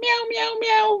going meow, meow,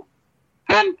 meow.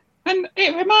 And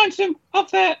it reminds them of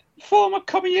their former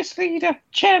communist leader,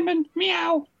 Chairman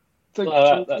Meow.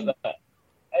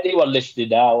 Anyone listening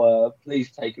now, please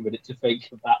take a minute to think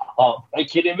of that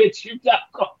heartbreaking image you've now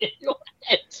got in your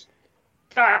head.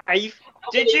 Dave,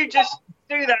 did you just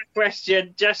do that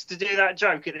question just to do that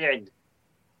joke at the end?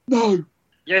 No.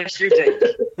 Yes, you did.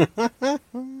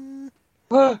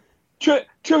 Trevor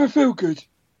Feelgood.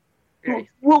 Okay.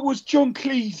 What was John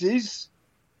Cleese's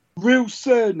real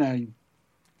surname?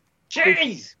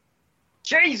 Cheese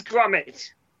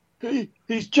Gromit.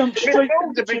 He's jumped straight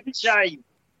into the big shame.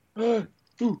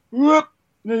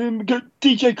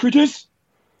 DJ Critters.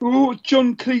 What was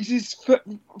John Cleese's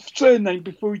surname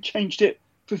before he changed it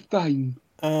for fame?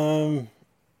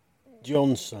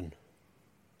 Johnson.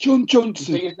 John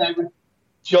Johnson. His name was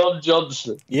John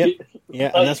Johnson. Yep.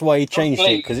 Yeah, and that's why he changed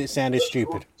it, because it sounded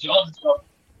stupid. John Johnson.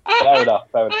 Fair enough.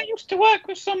 I used to work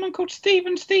with someone called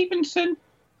Stephen Stevenson.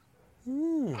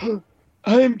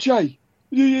 AMJ,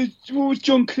 what was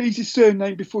John Cleese's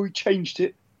surname before he changed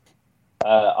it?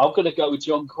 I'm going to go with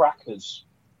John Crackers.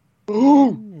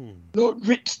 Oh, like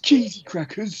Ritz cheesy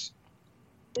crackers.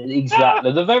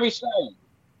 Exactly, the very same.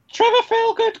 Trevor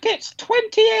Feelgood gets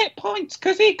 28 points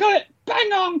because he got it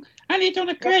bang on, and he done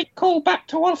a great call back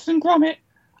to Wallace and Gromit.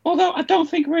 Although I don't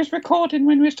think we was recording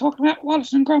when we was talking about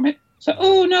Wallace and Gromit, so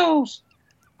who knows?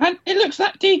 And it looks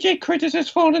like DJ Critters has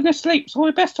fallen asleep, so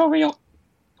we best hurry up.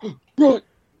 Right,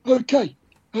 okay.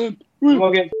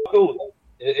 We'll get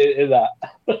in that.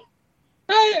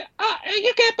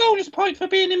 You get a bonus point for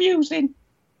being amusing.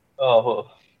 Oh,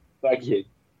 thank you.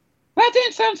 That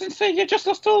didn't sound sincere. You just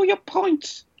lost all your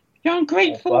points. You're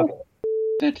ungrateful.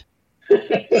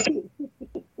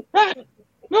 Right,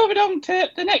 moving on to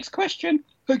the next question.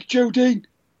 Thank you, Geraldine.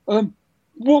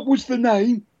 What was the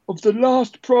name of the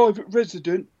last private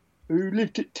resident who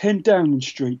lived at 10 Downing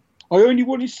Street? I only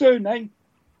want his surname.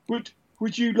 Would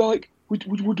you like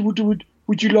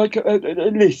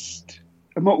a list,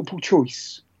 a multiple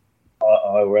choice? I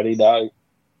already know.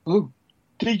 Oh,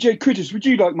 DJ Critters, would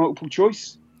you like multiple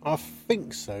choice? I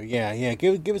think so. Yeah.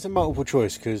 Give us a multiple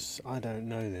choice because I don't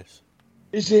know this.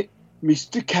 Is it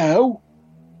Mr. Cow,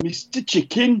 Mr.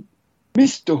 Chicken,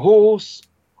 Mr. Horse,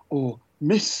 or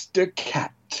Mr.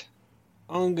 Cat?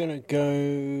 I'm gonna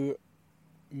go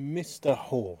Mr.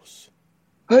 Horse.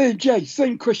 Hey Jay,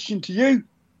 same question to you,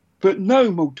 but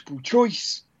no multiple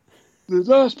choice. The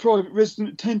last private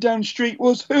resident at 10 Downing Street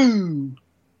was who?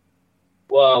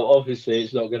 Well, obviously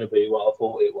it's not going to be what I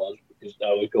thought it was because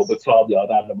now we've got the farmyard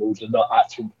animals and not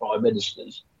actual prime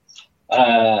ministers.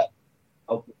 Mr.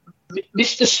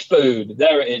 Spoon,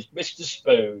 there it is, Mr.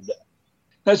 Spoon.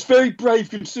 That's very brave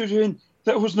considering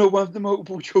that was not one of the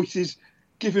multiple choices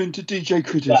given to DJ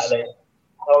Critters. Exactly.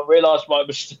 I realised my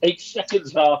mistake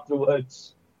seconds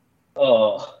afterwards.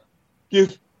 Oh.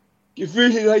 You've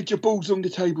really laid your balls on the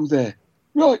table there.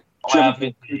 Right,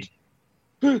 Trevor,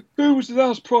 who was the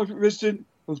last private resident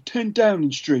of 10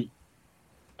 Downing Street?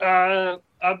 I'm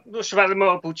not sure about the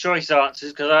multiple choice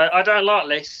answers because I don't like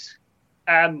lists.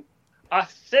 I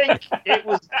think it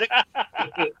was.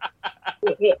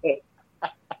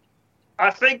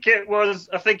 I think it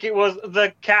was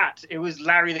the cat. It was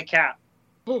Larry the cat.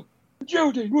 Oh,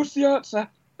 Geraldine, what's the answer?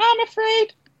 I'm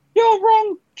afraid you're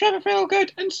wrong, Trevor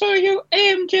Feelgood, and so are you,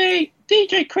 AMJ.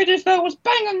 DJ Critters, though, was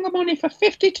bang on the money for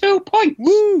 52 points.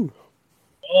 Woo!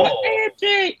 Oh.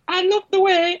 AMJ, I love the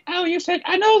way how you said,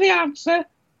 I know the answer,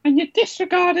 and you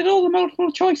disregarded all the multiple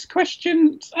choice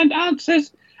questions and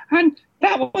answers, and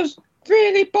that was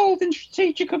really bold and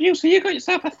strategic of you, so you got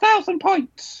yourself 1,000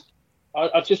 points.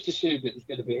 I just assumed it was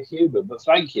going to be a human, but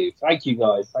thank you. Thank you,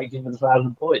 guys. Thank you for the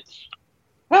 1,000 points.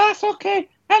 That's okay.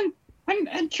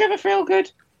 And Trevor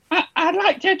Feelgood, I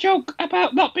liked your joke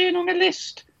about not being on the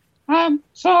list.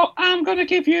 So I'm going to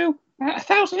give you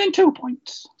 1,002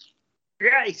 points.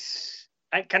 Yes.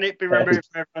 And can it be removed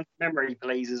from everyone's memory,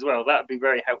 please, as well? That would be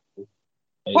very helpful.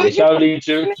 It's only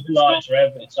July,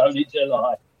 Trev. It's only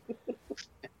July.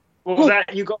 What was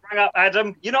that? You got rang up,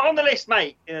 Adam. You're not on the list,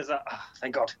 mate. He was like,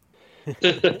 thank God.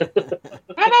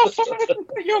 I know someone didn't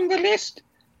put you on the list.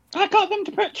 I got them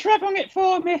to put Trev on it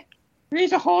for me.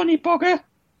 He's a horny bugger.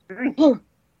 Oh,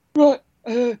 right.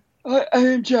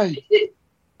 AMJ.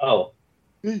 Oh.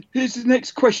 Here's the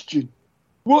next question.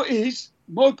 What is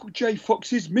Michael J.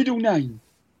 Fox's middle name?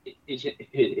 Is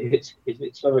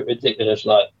it something ridiculous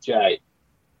like J?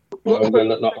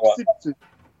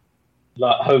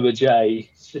 Like Homer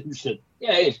J. Simpson.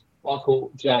 Yeah, it is.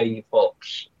 Michael J.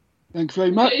 Fox. Thanks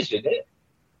very much. Isn't it?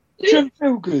 Trevor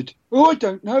Feelgood. Oh, I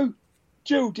don't know.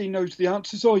 Geraldine knows the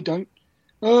answers. I don't.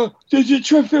 Trevor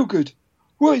Feelgood.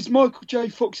 What is Michael J.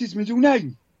 Fox's middle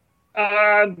name?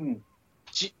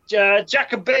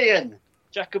 Jacobean.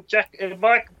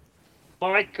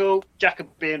 Michael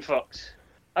Jacobean Fox.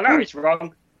 I know it's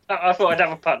wrong. I thought I'd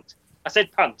have a punt. I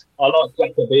said punt. I like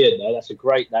Jacobean though. That's a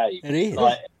great name. It is.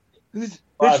 Like, There's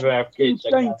our kids, they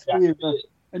can have Jacobean.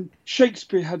 And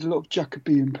Shakespeare had a lot of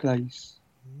Jacobean plays.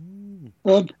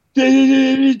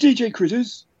 DJ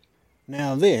Critters.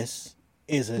 Now this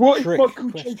is a What is trick Michael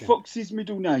question. J. Fox's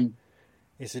middle name?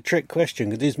 It's a trick question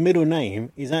because his middle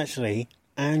name is actually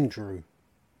Andrew.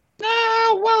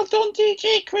 Well done,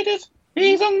 DJ Critters.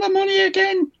 He's on the money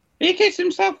again. He gives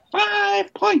himself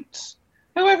 5 points.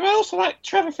 However, I also like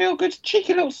Trevor Feelgood's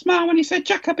cheeky little smile when he said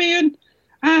Jacobean,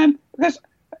 because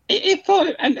he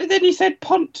thought, and then he said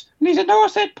punt, and he said, no, I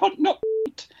said punt, not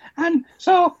punt. And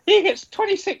so he gets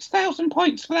 26,000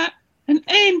 points for that. And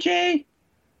AMJ,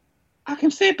 I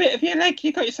can see a bit of your leg.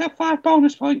 You got yourself 5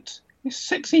 bonus points. You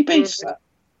sexy beast.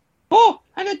 Oh,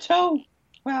 and a toe.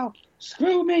 Well,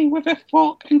 screw me with a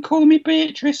fork and call me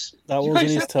Beatrice. That You was got in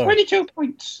his yourself toe. 22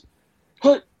 points.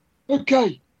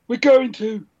 Okay, we're going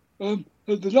to the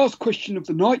last question of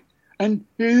the night, and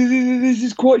this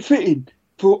is quite fitting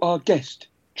for our guest,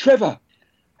 Trevor.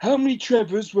 How many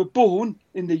Trevors were born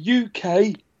in the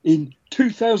UK in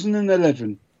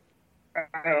 2011?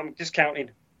 I'm just counting.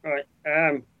 Right.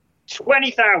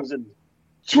 20,000.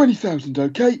 20,000,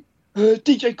 okay.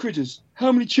 DJ Critters,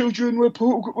 how many children were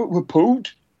pulled?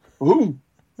 Oh,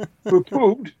 were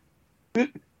pulled?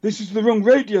 This is the wrong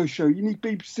radio show. You need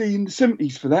BBC in the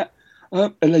 70s for that,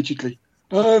 allegedly.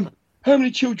 How many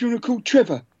children are called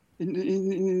Trevor?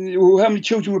 Or how many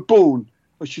children were born,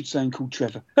 I should say, and called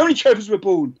Trevor? How many Trevors were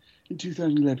born in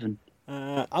 2011?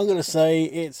 I'm going to say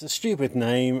it's a stupid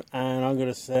name, and I'm going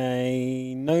to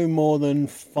say no more than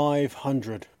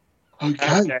 500.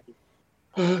 Okay.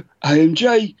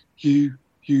 AMJ, you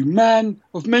man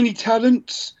of many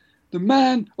talents, the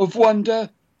man of wonder,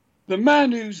 the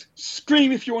man who's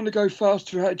scream if you want to go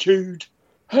faster attitude.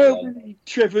 How many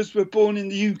Trevors were born in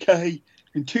the UK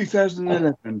in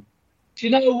 2011? Do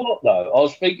you know what, though? I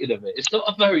was thinking of it. It's not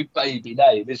a very baby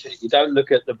name, is it? You don't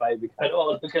look at the baby.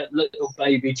 Look at little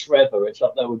baby Trevor. It's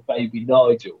up there with baby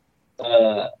Nigel.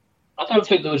 I don't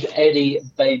think there was any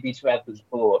baby Trevors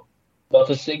born. Not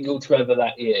a single Trevor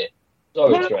that year.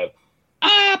 Sorry, Trev.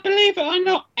 Believe it or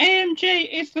not,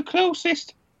 AMJ is the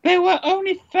closest. There were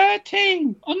only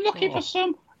 13. Unlucky for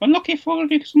some, unlucky for all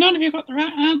of you, because none of you got the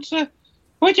right answer.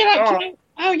 Would you like to know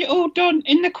how you're all done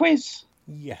in the quiz?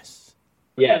 Yes.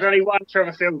 Yeah. There's only one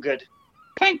Trevor Feelgood.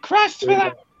 Thank Christ for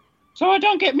that. So I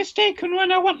don't get mistaken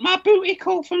when I want my booty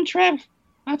call from Trev.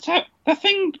 That's how, the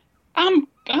thing, I'm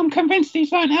convinced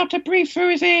he's learned how to breathe through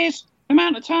his ears. The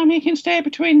amount of time he can stay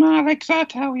between my legs, I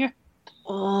tell you.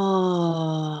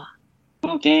 Oh.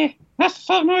 Oh dear, that's the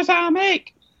sort of noise I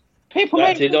make. People That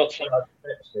make did not sound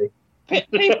sexy.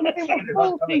 people make me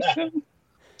faulty soon.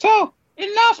 So,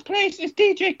 in last place is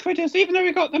DJ Critters, even though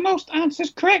he got the most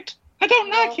answers correct. I don't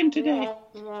like him today.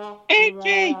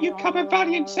 AJ, you come a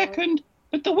valiant second,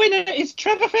 but the winner is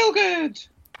Trevor Feelgood.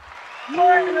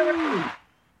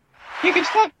 You can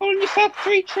start calling yourself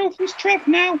 3 trophies, Trev,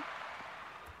 now.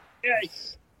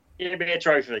 Yes. Give me a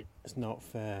trophy. It's not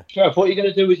fair. Trev, what are you going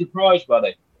to do with your prize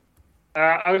money?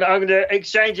 I'm going to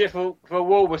exchange it for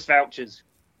Woolworths vouchers.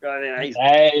 Hey,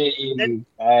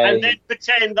 and then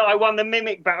pretend that I won the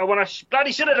Mimic battle when I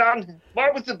bloody should have done.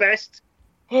 Mine was the best.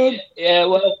 Yeah,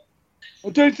 well, I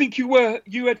don't think you were.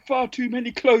 You had far too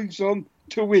many clothes on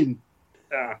to win.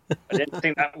 I didn't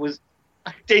think that was.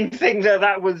 I didn't think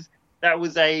that was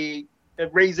a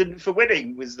reason for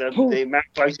winning. Was the amount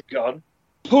of clothes it got on.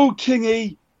 Paul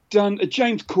Tingy done a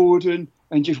James Corden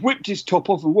and just whipped his top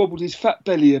off and wobbled his fat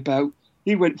belly about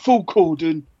he went full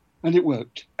Corden, and it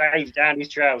worked. He's down his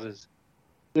trousers.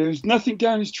 There's nothing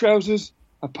down his trousers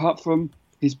apart from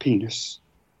his penis.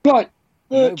 Right,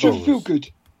 No Trevor balls.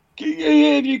 Feelgood,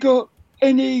 have you got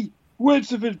any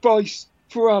words of advice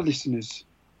for our listeners?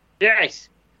 Yes.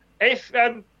 If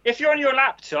you're on your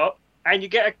laptop and you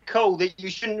get a call that you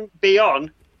shouldn't be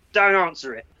on, don't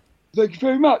answer it. Thank you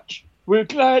very much. We're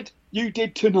glad you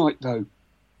did tonight, though.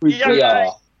 We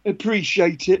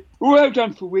appreciate it. Well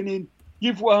done for winning.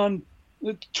 You've won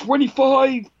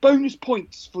 25 bonus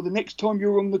points for the next time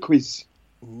you're on the quiz.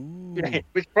 Yeah,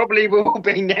 which probably will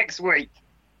be next week.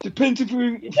 Depends if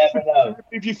we never know.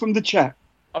 remove you from the chat.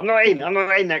 I'm not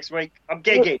in next week. I'm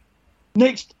gigging.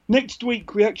 Next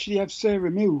week we actually have Sarah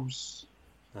Mills.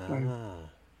 Ah,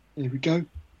 There we go.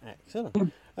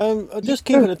 excellent. I'm just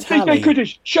keeping a tally. DJ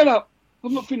Critters, shut up.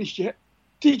 I'm not finished yet.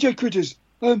 DJ Critters,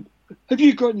 have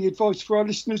you got any advice for our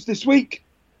listeners this week?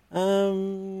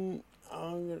 Don't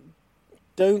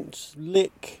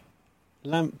lick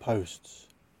lampposts.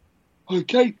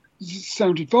 Okay,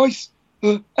 sound advice.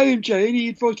 AMJ, any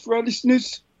advice for our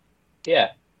listeners?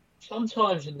 Yeah.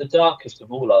 Sometimes in the darkest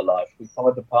of all our life, we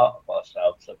find a part of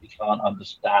ourselves that we can't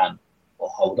understand or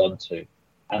hold on to.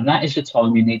 And that is the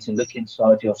time you need to look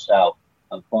inside yourself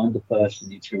and find the person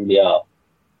you truly are.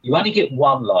 You only get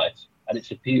one life, and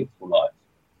it's a beautiful life.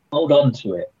 Hold on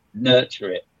to it,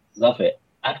 nurture it, love it.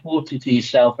 Add water to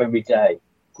yourself every day.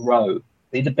 Grow.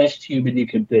 Be the best human you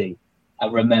can be.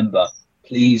 And remember,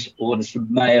 please order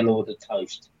some mail order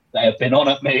toast. They have been on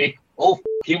at me all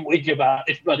fucking week about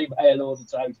this bloody mail order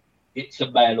toast. Get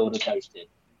some mail order toasted.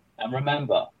 And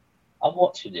remember, I'm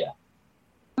watching you.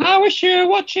 I wish you were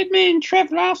watching me and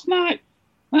Trev last night.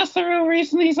 That's the real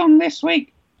reason he's on this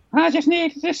week. I just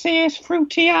needed to see his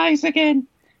fruity eyes again.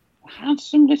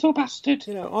 Handsome little bastard.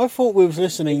 You know, I thought we was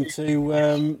listening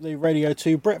to the Radio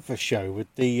 2 breakfast show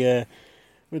with the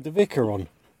vicar on.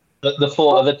 The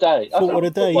thought of the day. Thought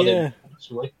of the day, yeah.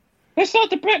 Actually. It's not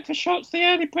the breakfast show, it's the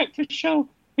early breakfast show,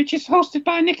 which is hosted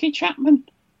by Nicky Chapman.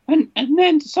 And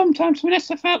then sometimes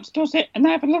Vanessa Phelps does it, and they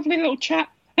have a lovely little chat.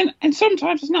 And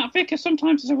sometimes it's not a vicar,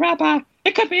 sometimes it's a rabbi.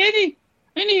 It could be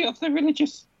any of the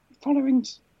religious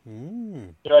followings.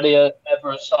 Is there any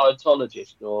ever a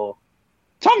Scientologist or?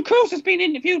 Tom Cruise has been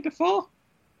interviewed before.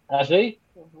 Has he?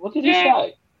 What did he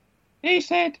say? He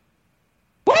said,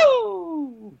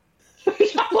 "Woo!"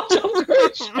 Is that what Tom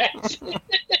Cruise said?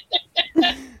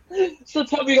 So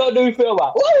tell me you got a new film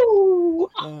out. Woo!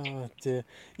 Oh dear.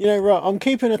 You know, right, I'm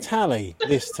keeping a tally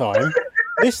this time.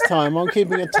 This time I'm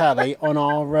keeping a tally on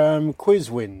our quiz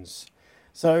wins.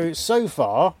 So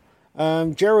far,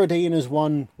 Geraldine has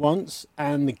won once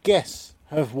and the guests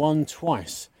have won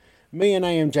twice. Me and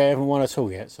AMJ haven't won at all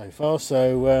yet so far,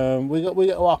 so we got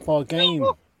to up our game.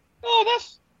 Oh,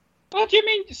 that's... What do you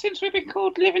mean, since we've been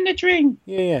called Living the Dream?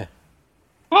 Yeah.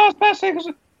 Oh, I was about to say,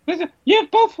 'cause you've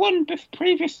both won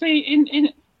previously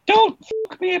in... Don't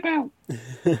fuck me about.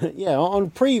 Yeah, on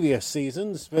previous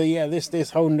seasons, but yeah, this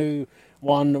whole new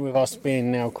one with us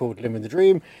being now called Living the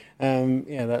Dream,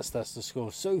 yeah, that's the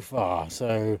score so far.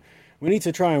 So we need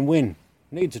to try and win.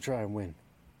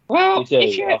 Well,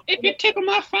 if you tickle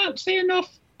my fancy enough,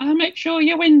 I'll make sure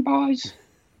you win, boys.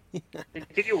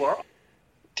 Did you what?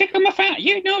 Tickle my fancy.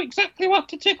 You know exactly what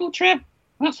to tickle, Trev.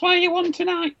 That's why you won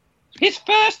tonight. His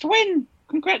first win.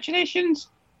 Congratulations,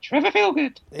 Trevor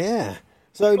Feelgood. Yeah.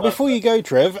 So before you go,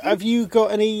 Trev, have you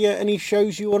got any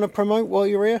shows you want to promote while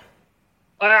you're here?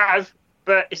 I have,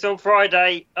 but it's on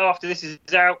Friday after this is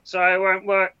out, so I won't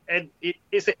work. And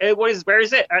where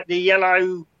is it? At the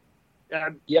Yellow...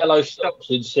 Yellow Stops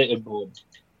in Sittingbourne.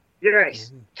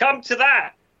 Yes. Come to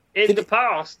that in the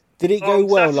past. Did it go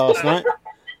well last night?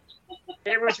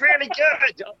 It was really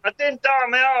good. I didn't die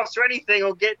on my arse or anything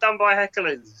or get done by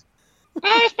hecklers.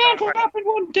 It's bound to happen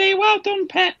one day. Well done,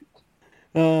 Pet.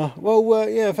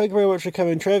 Yeah, thank you very much for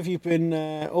coming, Trev. You've been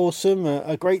awesome.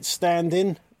 A great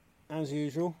stand-in, as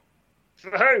usual.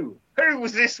 For who? Who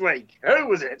was this week? Who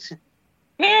was it?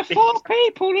 There are 4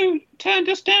 people who turned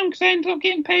us down because they ended up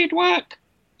getting paid work.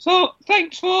 So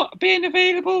thanks for being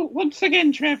available once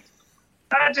again, Trev.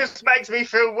 That just makes me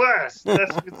feel worse.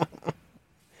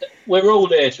 We're all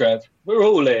here, Trev. We're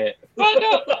all here.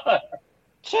 Oh, no.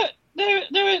 So, there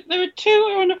are 2 who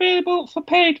are unavailable for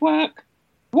paid work.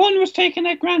 One was taking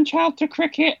their grandchild to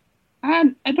cricket,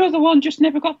 and another one just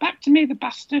never got back to me, the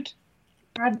bastard.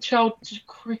 Grandchild to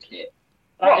cricket?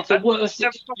 That's the worst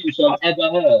excuse I've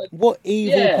ever heard. What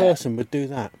evil person would do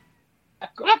that?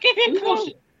 I'll give you a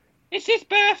clue. It's his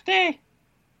birthday.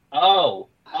 Oh.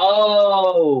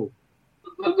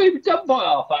 We've been done by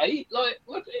 8:30. Like,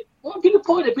 what would be the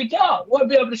point if we don't? Won't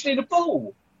be able to see the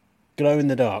ball. Glow in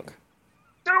the dark.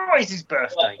 Do always his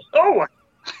birthday. Always.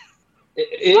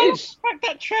 It is. The fact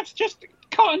that Trev's just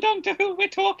cottoned on to who we're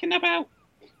talking about.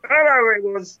 I know it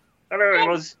was.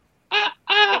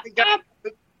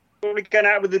 Probably going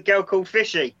out with a girl called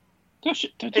Fishy. It's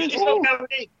not going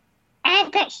in.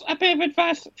 I've got a bit of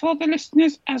advice for the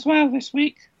listeners as well this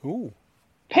week. Ooh.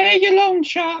 Pay your loan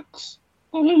sharks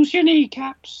or lose your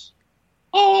kneecaps.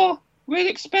 Or we'll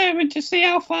experiment to see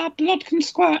how far blood can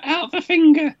squirt out of a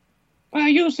finger by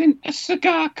using a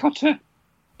cigar cutter.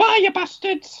 Bye, you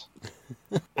bastards.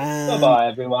 Bye-bye,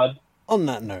 everyone. On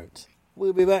that note,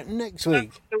 we'll be back next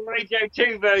week. The Radio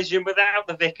 2 version without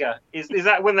the vicar. Is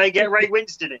that when they get Ray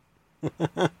Winston in?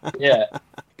 Yeah.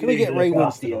 Can we get Ray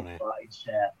Winston on it?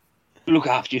 Look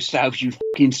after yourselves, you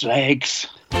fucking slags.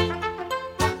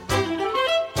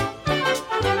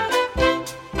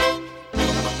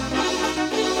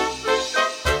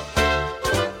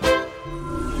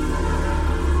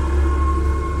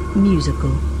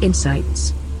 Musical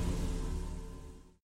Insights.